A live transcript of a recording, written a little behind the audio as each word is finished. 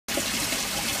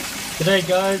G'day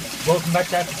guys, welcome back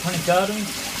to Aquaponics Gardens.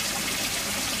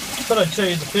 Thought I'd show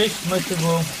you the fish. Most of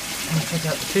all, let me check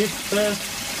out the fish first.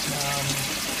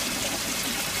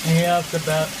 Here I've got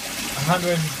about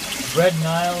 100 red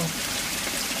nails,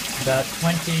 about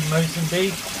 20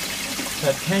 Mozambique,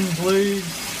 about 10 blues,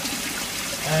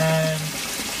 and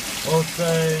also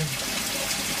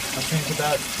I think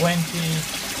about 20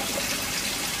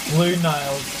 blue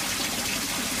nails,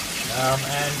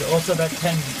 and also about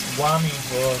 10 wami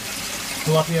or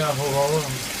Tilapia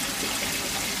Farm.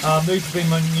 These will be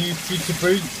my new future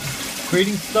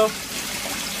breeding stock.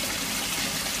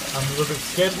 I'm a little bit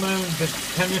scared at the moment, a bit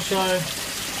camera shy,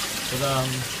 but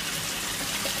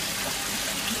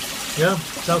yeah,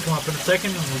 they'll come up in a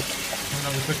second and we'll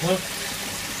have a quick look.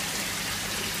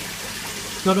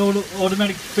 Got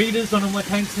automatic feeders on all my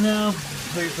tanks now.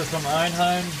 These are from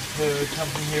Ironhome, who come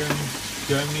from here in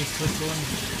Germany, Switzerland.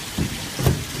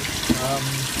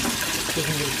 Just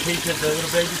going to give a peek at the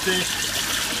little baby fish.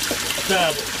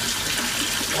 About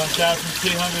 1,200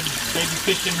 baby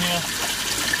fish in here.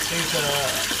 These are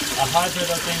a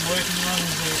hybrid I've been working on.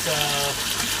 These are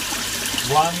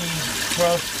wami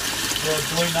cross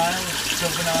blue nails,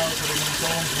 silver nails, whatever you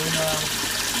call them, blue nails.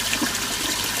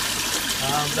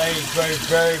 They grow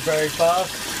very, very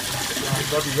fast.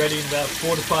 They'll be ready in about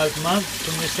 4 to 5 months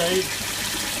from this age.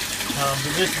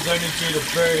 But this is only due to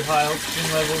very high oxygen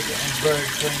levels and very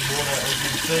clean water, as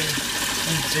you can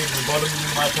see at the bottom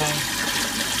of my tank.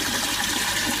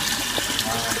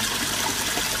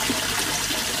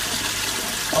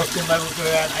 Oxygen levels are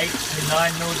around 8 to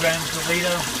 9 milligrams per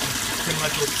litre, pretty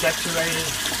much all saturated.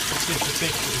 It's just the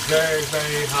fish is very,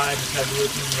 very high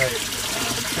metabolism rate.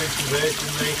 Food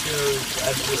conversion ratio is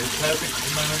absolutely perfect at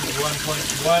the moment,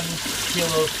 1.1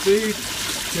 kilo of food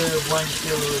to 1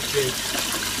 kilo of fish.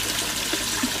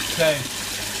 Okay,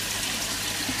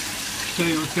 show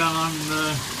you what's going on in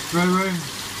the grow room.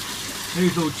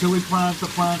 These are all chili plants I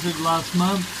planted last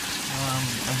month.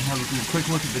 I can have a quick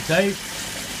look at the date.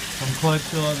 I'm quite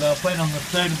sure they were planted on the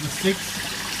 3rd of the 6th.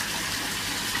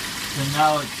 So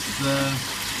now it's the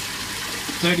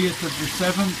 30th of the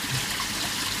 7th.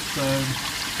 So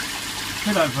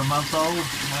a bit over a month old,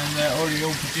 and they're already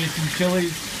all producing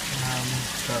chilies.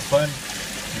 So fun.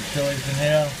 Some chilies in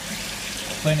here.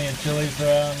 Plenty of chilies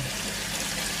around.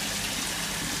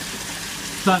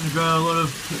 Starting to grow a lot of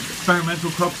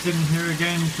experimental crops in here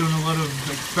again. Doing a lot of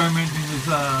experimenting with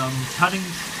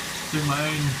cuttings. Doing my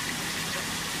own,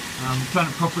 trying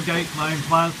to propagate my own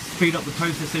plants, speed up the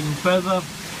process even further.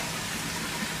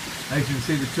 As you can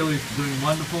see, the chilies are doing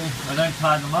wonderful. I don't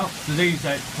tie them up, so these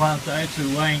plants are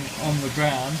actually laying on the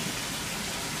ground,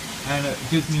 and it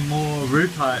gives me more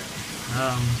root height.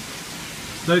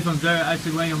 Those ones there are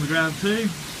actually laying on the ground too.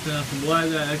 Down from below,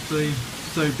 they're actually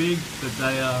so big that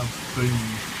they are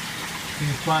booming.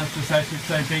 These plants are actually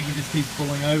so big it just keeps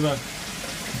falling over.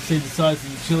 You can see the size of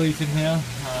the chilies in here.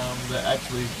 They're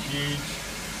actually huge.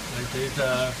 Like these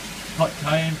are hot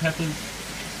cayenne peppers.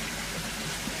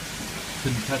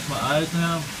 Couldn't catch my eyes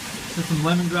now. There's some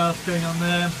lemongrass going on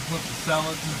there. Lots of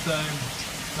salads and so.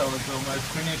 Salads are almost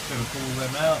finished, gotta pull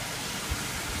them out.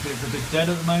 It's a bit dead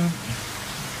at the moment.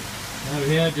 Over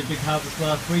here, I did a big harvest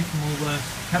last week from all the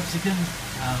capsicums,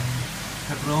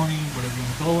 pepperoni, whatever you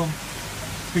want to call them.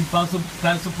 Big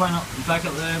basil plant up back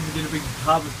up there. We did a big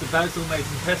harvest of basil, made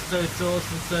some pesto sauce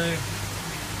and so.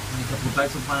 And a couple of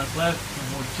basil plants left, some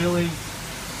more chilies.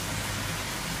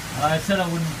 I said I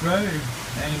wouldn't grow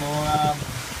any more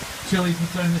chilies and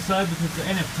so on the side because the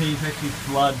NFTs actually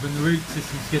flood. When the root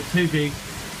systems get too big,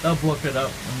 they'll block it up,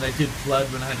 and they did flood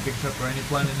when I had a big pepperoni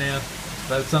plant in there.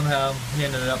 But somehow he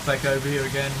ended up back over here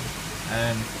again,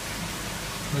 and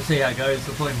we'll see how it goes.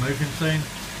 I'll probably move him soon.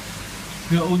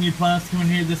 We've got all new plants coming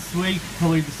here this week,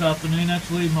 probably this afternoon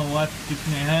actually. My wife gives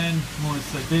me a hand, I'm always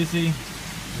so busy.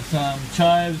 There's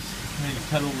chives, I need to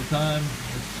cut all the time.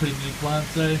 There's pretty new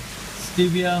plants though.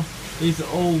 Stevia, these are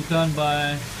all done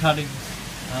by cuttings.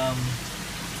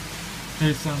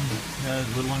 Here's some, there's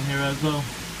a little one here as well.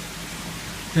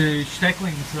 The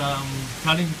stecklings,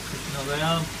 cuttings, you know they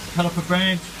are. Cut off a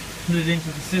branch, put it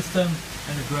into the system,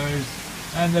 and it grows.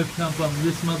 And they've come from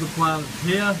this mother plant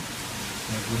here.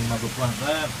 There's a little mother plant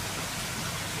there.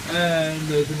 And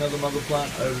there's another mother plant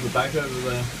over the back over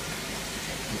there.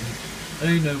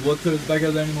 I don't know what's over the back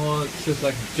over there anymore. It's just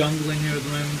like jungle in here at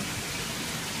the moment.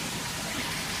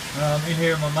 In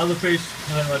here are my mother fish.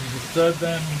 I don't like to disturb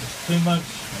them too much.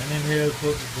 And in here is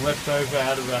what's left over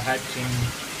out of the hatching.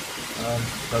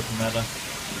 Doesn't matter.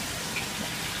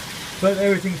 But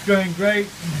everything's going great.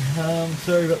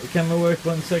 Sorry about the camera work,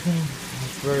 1 second.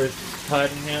 It's very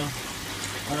tight in here.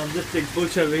 This big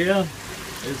bush over here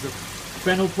is a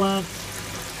fennel plant.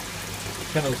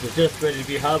 Kennels are just ready to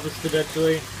be harvested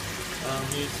actually.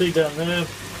 You see down there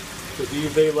that the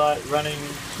UV light running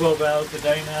 12 hours a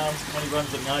day now. Only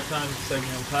runs at night time, saving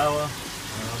on power.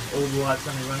 All the lights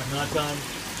only run at night time.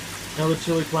 Another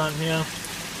chili plant here.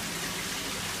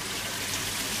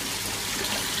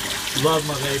 Love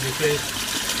my baby fish.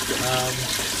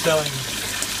 Selling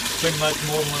pretty much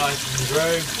more than what I can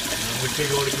grow. With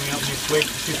big order coming up next week,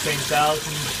 15,000,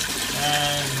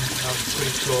 and I'm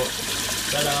pretty short.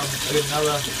 But I got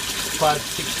another 5,000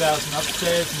 to 6,000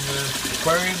 upstairs in the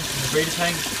aquarium, in the breeder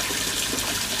tank.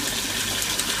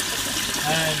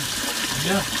 And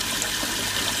yeah,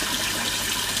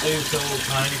 these are all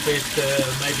tiny fish. They're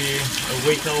maybe a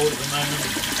week old at the moment.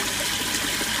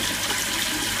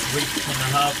 A week and a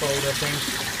half old, I think.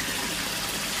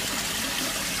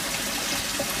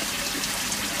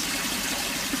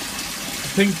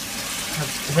 Pink,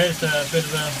 here's a bit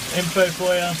of info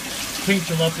for you. Pink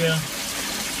tilapia,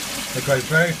 they grow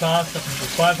very fast, up until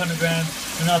 500 grams,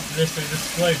 and after this they just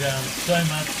slow down so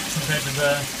much compared to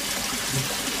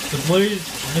the blues,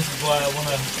 and this is why I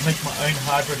want to make my own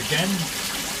hybrid again.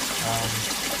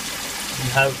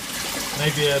 You have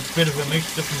maybe a bit of a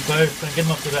mixture from both, and get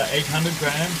them up to about 800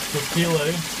 grams per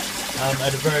kilo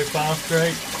at a very fast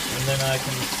rate, and then I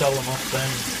can sell them off then.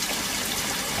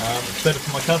 It's better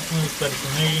for my customers, better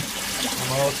for me, and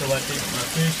I also like to eat my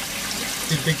fish.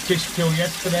 Did a big fish kill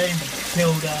yesterday,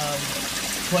 killed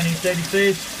 20-30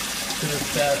 fish, did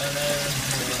about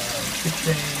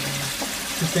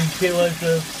 15 kilos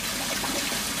of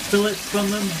fillets from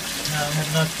them. Had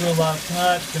a nice grill last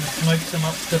night, going to smoke some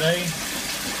up today,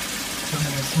 put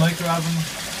them in the smoker oven,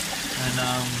 and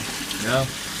yeah.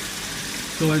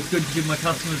 It's always good to give my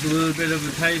customers a little bit of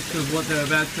a taste of what they're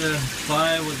about to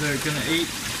buy, what they're going to eat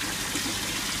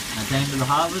at the end of the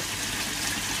harvest.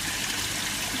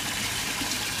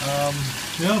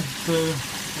 Yeah, so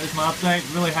there's my update.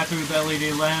 Really happy with the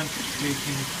LED lamps. These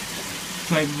things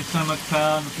saving me so much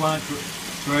power, and the plant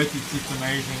growth is just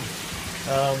amazing.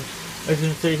 As you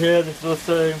can see here, there's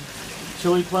also a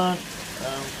chili plant, a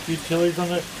few chilies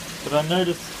on it, but I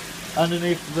noticed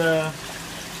underneath the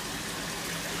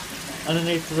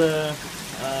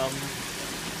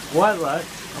white light,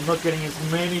 I'm not getting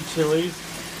as many chilies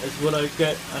as what I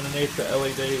get underneath the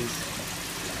LEDs.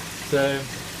 So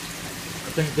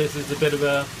I think this is a bit of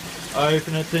a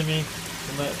eye-opener to me.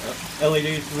 The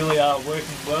LEDs really are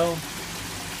working well.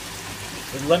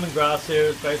 The lemongrass here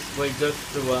is basically just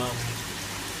to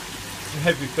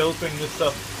heavy filtering. This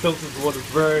stuff filters water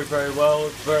very, very well.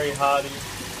 It's very hardy,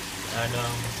 and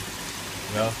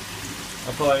yeah,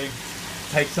 I'll probably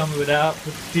take some of it out,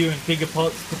 put a few in bigger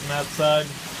pots, put them outside,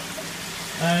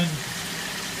 and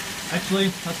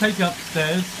actually I'll take you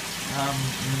upstairs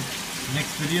in the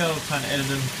next video. I'll try and edit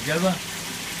them together,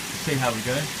 see how we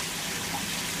go.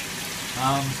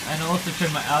 And I'll also show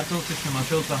my outdoor system. I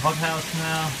built a hothouse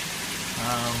now.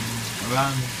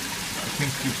 Around, I think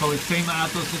you've probably seen my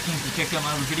outdoor system if you check out my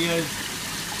other videos.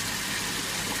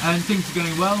 And things are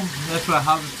going well. That's where I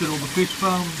harvested all the fish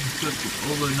from. Got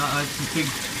all the some big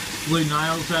blue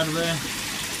nails out of there.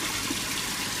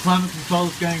 Climate control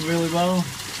is going really well.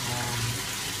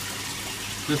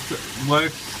 Just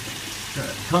works,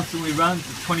 constantly runs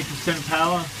at 20%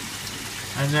 power,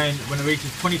 and then when it reaches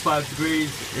 25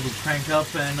 degrees it'll crank up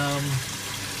and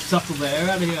suckle the air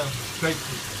out of here. Great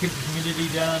to keep the humidity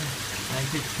down and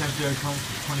keep the temperature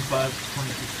constant 25 to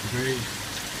 26 degrees.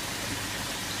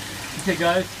 Okay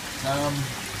guys,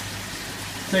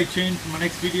 stay tuned for my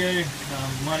next video.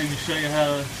 Might even show you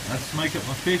how I smoke up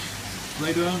my fish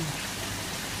later on.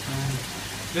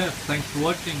 Yeah, thanks for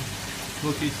watching.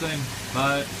 Talk to you soon.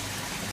 Bye.